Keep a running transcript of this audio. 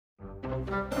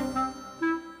Have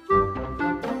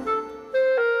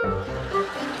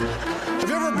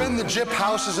you ever been to Jip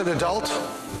House as an adult?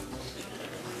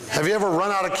 Have you ever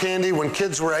run out of candy when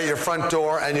kids were at your front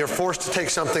door and you're forced to take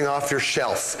something off your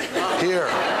shelf?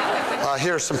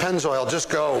 Here's some Pennzoil, just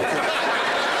go.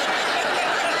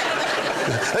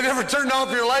 Have you ever turned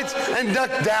off your lights and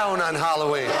ducked down on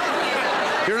Halloween?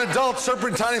 You're an adult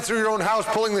serpentining through your own house,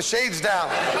 pulling the shades down.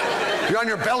 You're on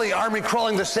your belly, army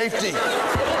crawling to safety.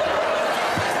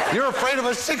 You're afraid of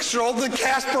a 6-year-old in a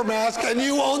Casper mask and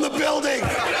you own the building.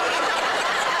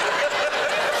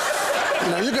 You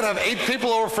know, you're gonna have 8 people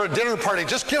over for a dinner party.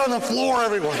 Just get on the floor,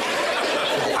 everyone.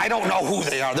 I don't know who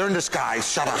they are. They're in disguise.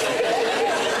 Shut up.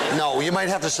 No, you might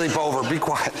have to sleep over. Be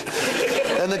quiet.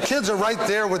 And the kids are right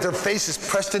there with their faces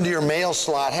pressed into your mail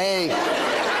slot. Hey,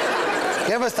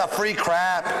 give us the free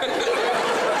crap.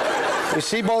 We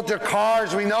see both your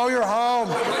cars. We know you're home.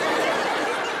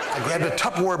 I grabbed a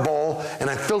Tupperware bowl and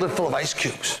I filled it full of ice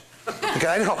cubes. Okay,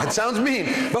 I know, it sounds mean,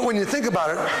 but when you think about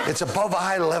it, it's above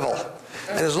eye level.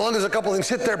 And as long as a couple things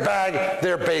hit their bag,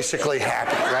 they're basically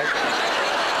happy, right?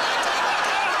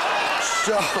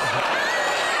 So,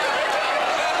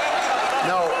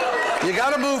 no, you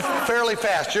gotta move fairly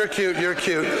fast. You're cute,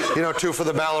 you know, 2 for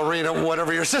the ballerina,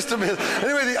 whatever your system is.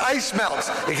 Anyway, the ice melts.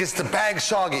 It gets the bag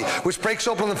soggy, which breaks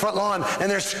open the front lawn, and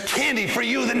there's candy for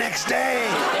you the next day.